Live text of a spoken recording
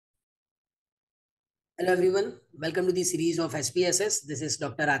Hello everyone, welcome to the series of SPSS. This is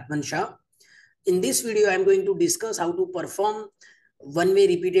Dr. Atman Shah. In this video, I am going to discuss how to perform one-way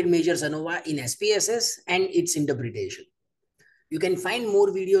repeated measures ANOVA in SPSS and its interpretation. You can find more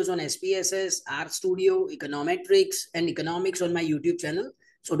videos on SPSS, RStudio, econometrics, and economics on my YouTube channel.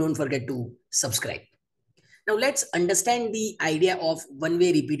 So don't forget to subscribe. Now let's understand the idea of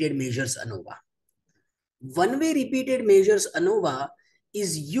one-way repeated measures ANOVA. One-way repeated measures ANOVA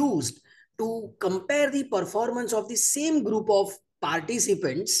is used to compare the performance of the same group of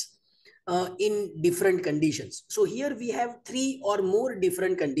participants in different conditions. So here we have 3 or more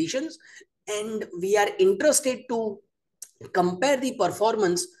different conditions, and we are interested to compare the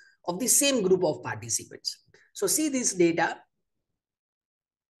performance of the same group of participants. So see this data.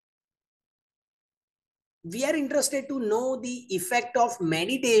 We are interested to know the effect of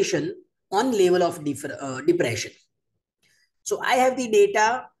meditation on level of depression. So I have the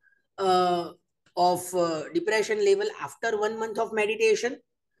data of depression level after 1 month of meditation,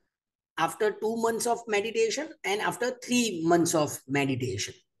 after 2 months of meditation, and after 3 months of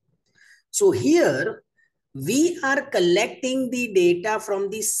meditation. So here we are collecting the data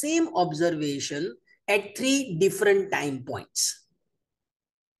from the same observation at 3 different time points.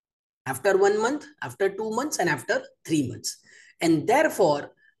 After 1 month, after 2 months, and after 3 months. And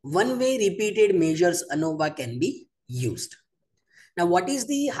therefore, one-way repeated measures ANOVA can be used. Now, what is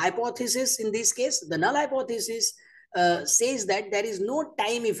the hypothesis in this case? The null hypothesis says that there is no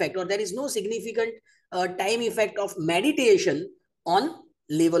time effect, or there is no significant time effect of meditation on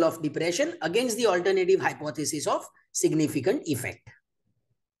level of depression against the alternative hypothesis of significant effect.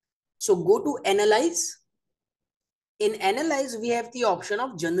 So go to analyze. In analyze, we have the option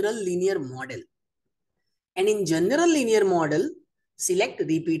of general linear model. And in general linear model, select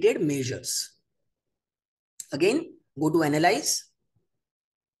repeated measures. Again, go to analyze,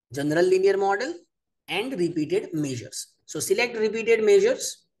 general linear model, and repeated measures. So select repeated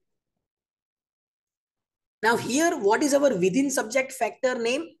measures. Now here, what is our within subject factor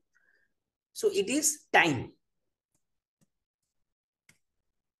name? So it is time.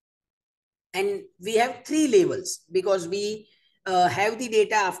 And we have 3 levels because we have the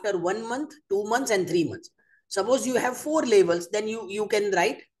data after 1 month, 2 months, and 3 months. Suppose you have 4 levels, then you can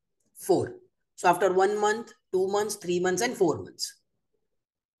write 4. So after 1 month, 2 months, 3 months, and 4 months.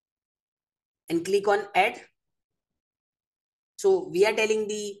 And click on add. So we are telling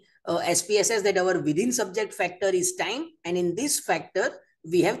the SPSS that our within subject factor is time, and in this factor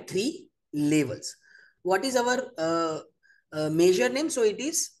we have 3 levels. What is our measure name? So it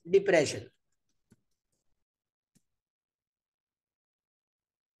is depression.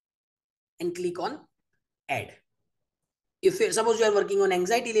 And click on add. If suppose you are working on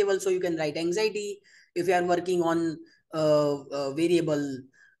anxiety level, so you can write anxiety. If you are working on variable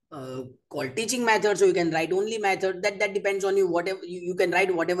called teaching method, so you can write only method. That depends on you. Whatever you can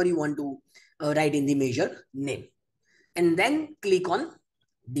write whatever you want to write in the measure name, and then click on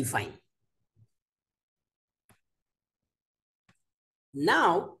define.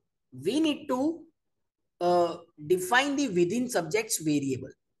 Now we need to define the within subjects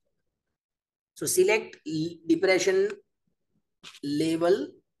variable. So select depression level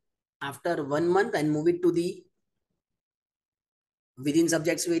after 1 month and move it to the within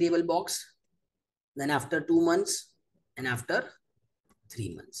subjects variable box. Then after 2 months and after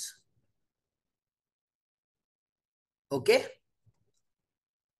 3 months. Okay.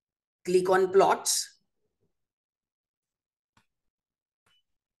 Click on plots.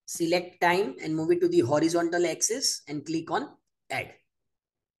 Select time and move it to the horizontal axis and click on add.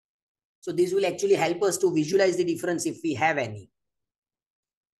 So this will actually help us to visualize the difference if we have any.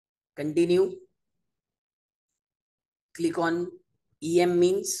 Continue. Click on EM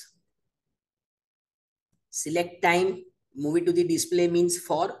means. Select time, move it to the display means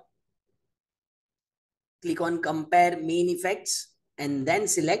for. Click on compare mean effects and then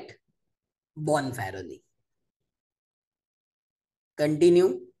select Bonferroni.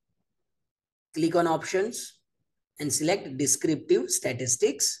 Continue. Click on options and select descriptive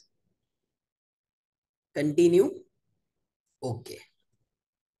statistics. Continue. Okay.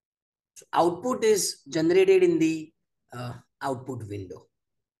 So output is generated in the output window.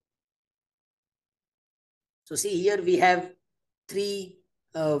 So see here we have 3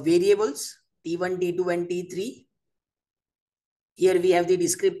 variables, T1, T2, and T3. Here we have the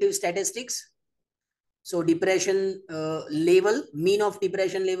descriptive statistics. So depression level, mean of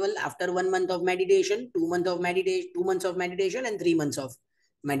depression level after 1 month of meditation, 2 months of meditation, 2 months of meditation, and 3 months of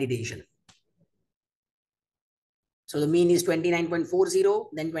meditation. So the mean is 29.40,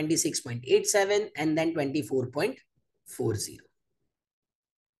 then 26.87, and then 24.40.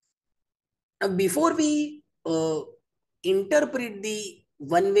 Now, before we interpret the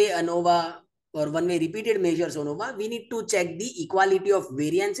one-way ANOVA or one-way repeated measures ANOVA, we need to check the equality of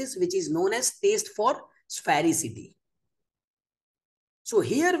variances, which is known as test for sphericity. So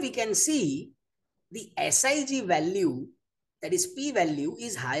here we can see the SIG value, that is P value,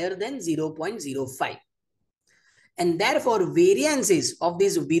 is higher than 0.05. And therefore, variances of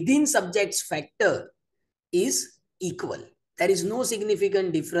this within subjects factor is equal. There is no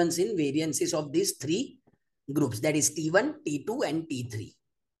significant difference in variances of these three groups, that is T1, T2, and T3,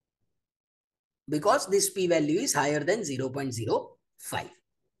 because this P value is higher than 0.05.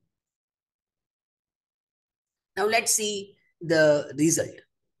 Now let's see the result.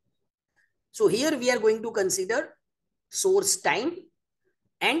 So here we are going to consider source time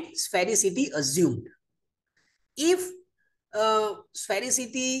and sphericity assumed. If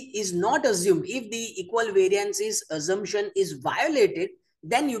sphericity is not assumed, if the equal variances assumption is violated,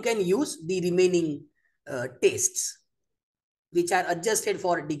 then you can use the remaining tests, which are adjusted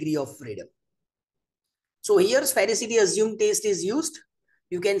for degree of freedom. So here sphericity assumed test is used.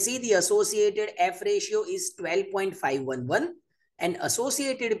 You can see the associated F ratio is 12.511 and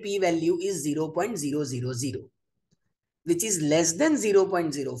associated P value is 0.000, which is less than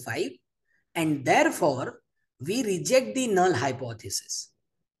 0.05, and therefore we reject the null hypothesis.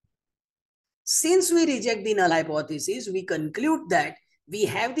 Since we reject the null hypothesis, we conclude that we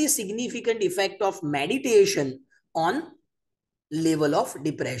have the significant effect of meditation on level of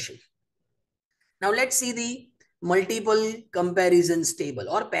depression. Now let's see the multiple comparisons table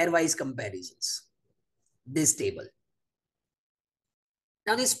or pairwise comparisons. This table.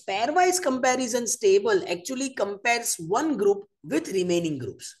 Now this pairwise comparisons table actually compares one group with remaining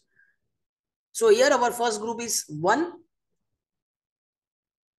groups. So here our first group is 1.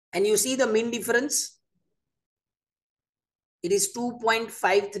 And you see the mean difference. It is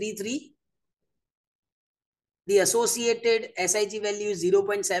 2.533. The associated SIG value is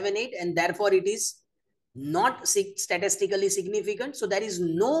 0.78 and therefore it is not statistically significant. So there is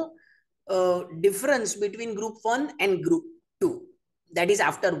no difference between group 1 and group 2. That is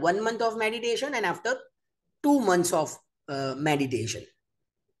after 1 month of meditation and after 2 months of meditation.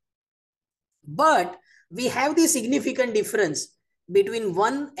 But we have the significant difference between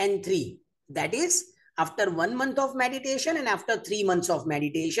 1 and 3. That is after 1 month of meditation and after 3 months of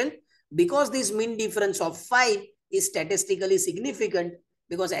meditation, because this mean difference of 5 is statistically significant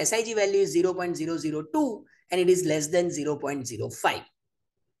because SIG value is 0.002 and it is less than 0.05.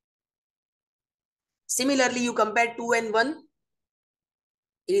 Similarly, you compare 2 and 1.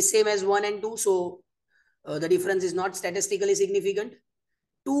 It is same as 1 and 2. So the difference is not statistically significant.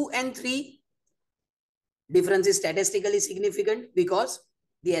 2 and 3. Difference is statistically significant because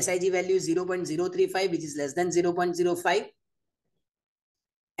the SIG value is 0.035, which is less than 0.05.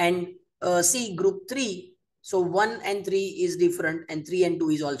 And see group 3. So 1 and 3 is different and 3 and 2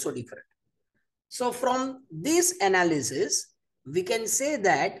 is also different. So from this analysis, we can say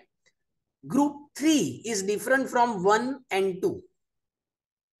that group 3 is different from 1 and 2.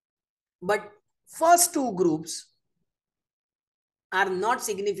 But first two groups are not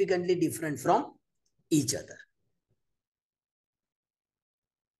significantly different from each other.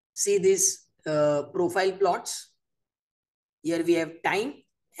 See these profile plots. Here we have time,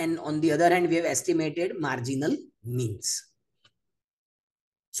 and on the other hand, we have estimated marginal means.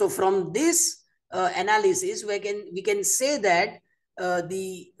 So from this analysis, we can say that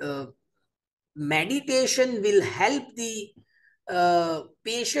the meditation will help the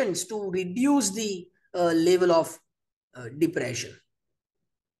patients to reduce the level of depression.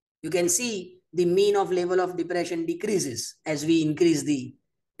 You can see the mean of level of depression decreases as we increase the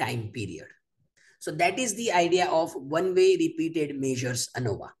time period. So that is the idea of one-way repeated measures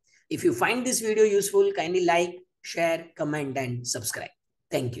ANOVA. If you find this video useful, kindly like, share, comment, and subscribe.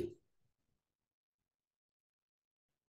 Thank you.